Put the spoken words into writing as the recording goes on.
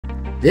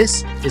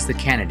This is the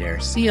Canadair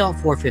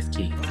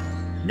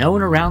CL-415,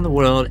 known around the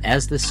world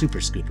as the Super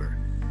Scooper.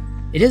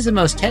 It is the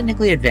most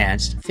technically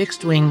advanced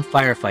fixed-wing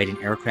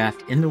firefighting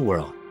aircraft in the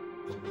world.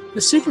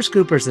 The Super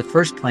Scooper is the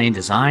first plane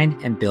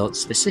designed and built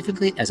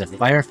specifically as a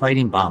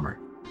firefighting bomber.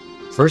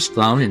 First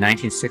flown in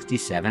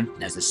 1967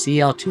 as the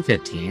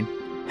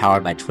CL-215,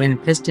 powered by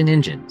twin-piston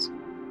engines.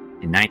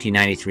 In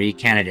 1993,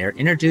 Canadair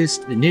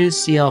introduced the new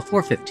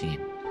CL-415.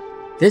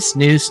 This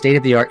new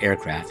state-of-the-art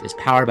aircraft is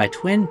powered by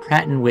twin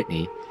Pratt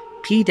Whitney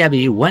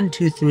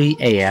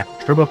PW123AF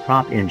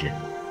turboprop engine.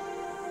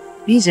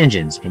 These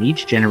engines can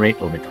each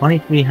generate over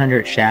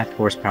 2,300 shaft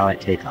horsepower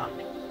at takeoff,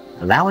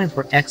 allowing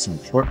for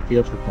excellent short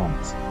field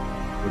performance.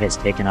 It has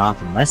taken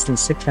off in less than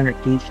 600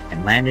 feet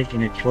and landed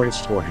in as short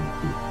as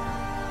 400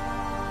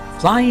 feet.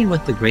 Flying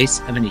with the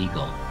grace of an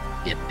eagle,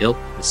 yet built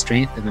with the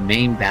strength of a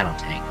main battle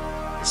tank,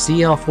 the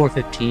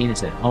CL-415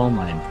 is at home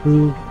on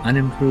improved,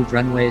 unimproved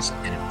runways,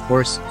 and of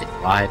course, it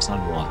thrives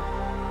on water.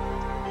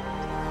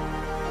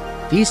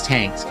 These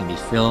tanks can be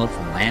filled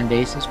from land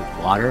bases with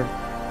water,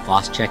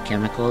 Phos-Chek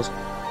chemicals,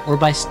 or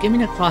by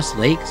skimming across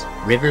lakes,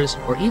 rivers,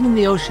 or even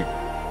the ocean.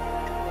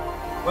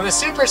 When the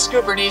Super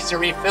Scooper needs to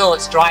refill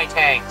its dry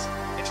tanks,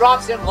 it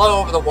drops them low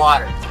over the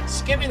water.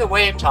 Skimming the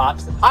wave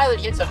tops, the pilot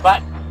hits a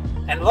button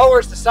and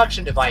lowers the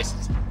suction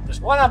devices.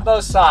 There's one on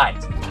both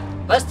sides.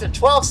 Less than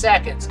 12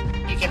 seconds,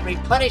 he can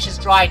replenish his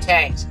dry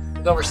tanks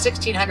with over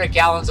 1,600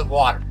 gallons of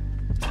water.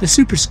 The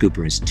Super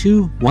Scooper has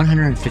two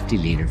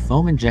 150-liter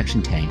foam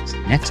injection tanks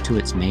next to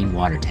its main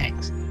water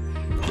tanks.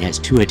 It has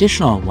two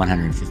additional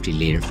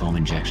 150-liter foam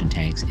injection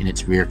tanks in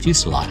its rear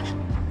fuselage,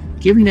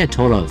 giving it a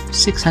total of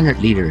 600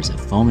 liters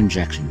of foam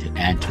injection to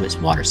add to its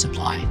water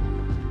supply.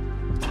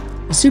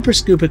 The Super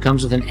Scooper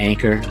comes with an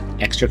anchor,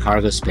 extra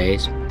cargo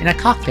space, and a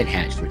cockpit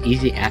hatch for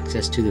easy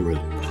access to the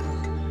roof.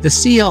 The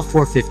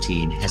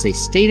CL-415 has a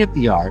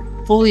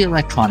state-of-the-art, fully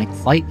electronic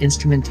flight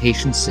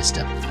instrumentation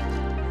system,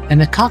 and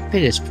the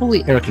cockpit is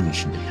fully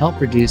air-conditioned to help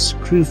reduce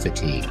crew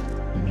fatigue.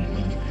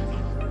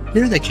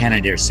 Here the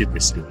Canadair Super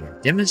Scooper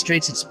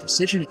demonstrates its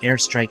precision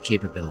airstrike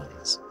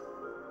capabilities.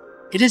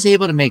 It is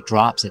able to make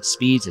drops at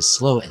speeds as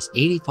slow as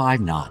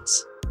 85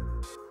 knots.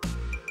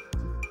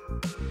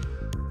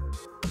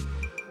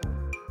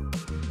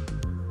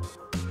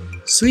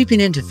 Sweeping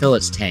in to fill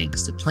its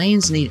tanks, the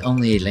planes need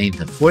only a length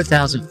of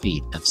 4,000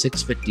 feet of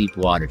 6-foot deep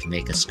water to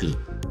make a scoop.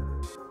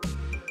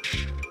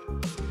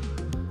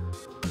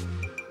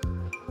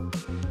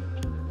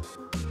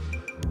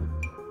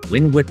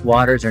 Wind-whipped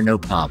waters are no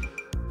problem,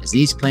 as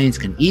these planes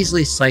can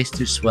easily slice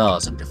through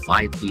swells up to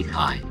 5 feet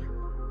high.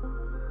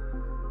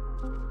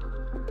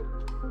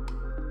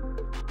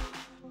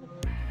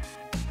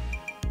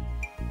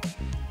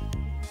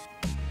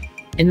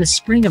 In the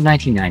spring of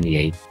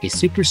 1998, a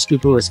Super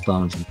Scooper was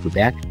flown from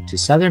Quebec to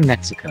southern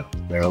Mexico,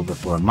 where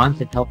for a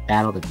month it helped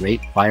battle the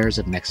Great Fires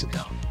of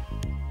Mexico,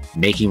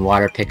 making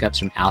water pickups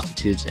from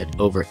altitudes at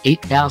over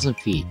 8,000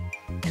 feet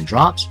and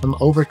drops from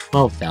over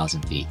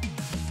 12,000 feet.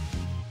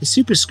 The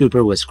Super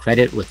Scooper was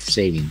credited with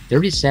saving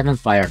 37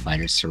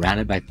 firefighters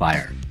surrounded by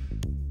fire,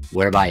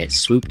 whereby it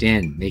swooped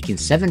in, making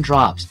 7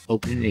 drops,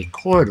 opening a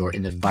corridor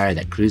in the fire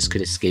that crews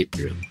could escape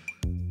through.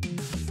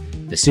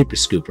 The Super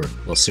Scooper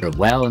will serve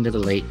well into the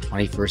late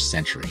 21st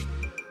century.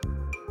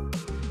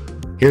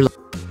 Here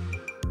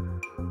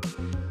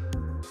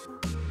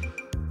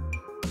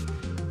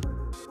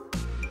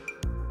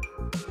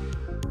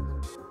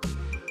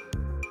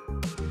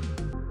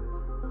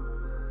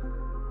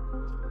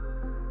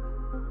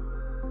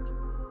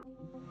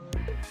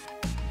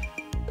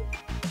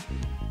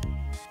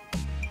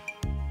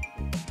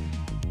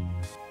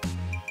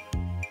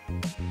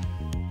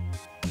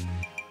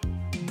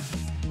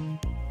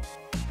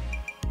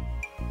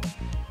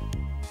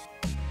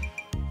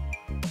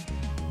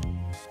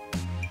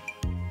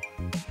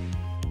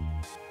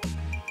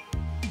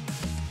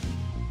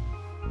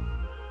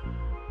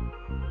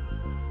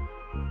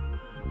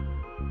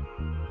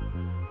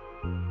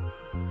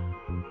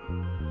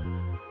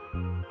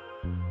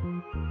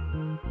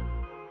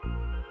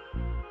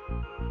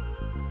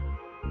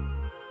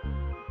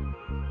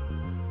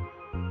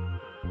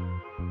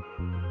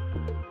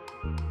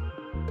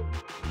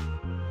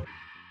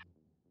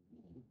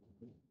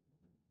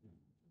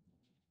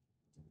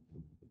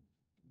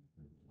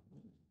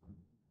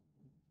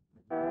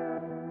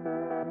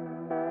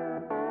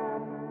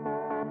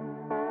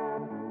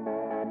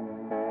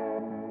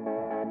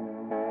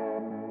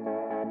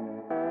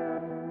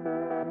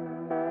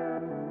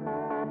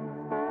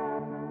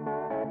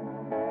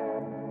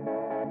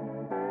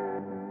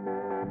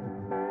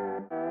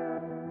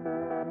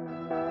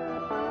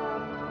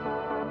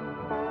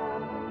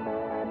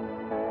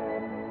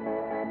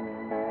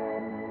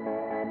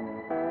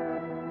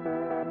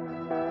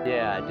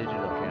Yeah,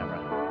 digital camera.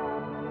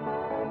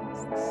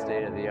 It's the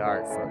state of the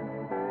art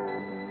for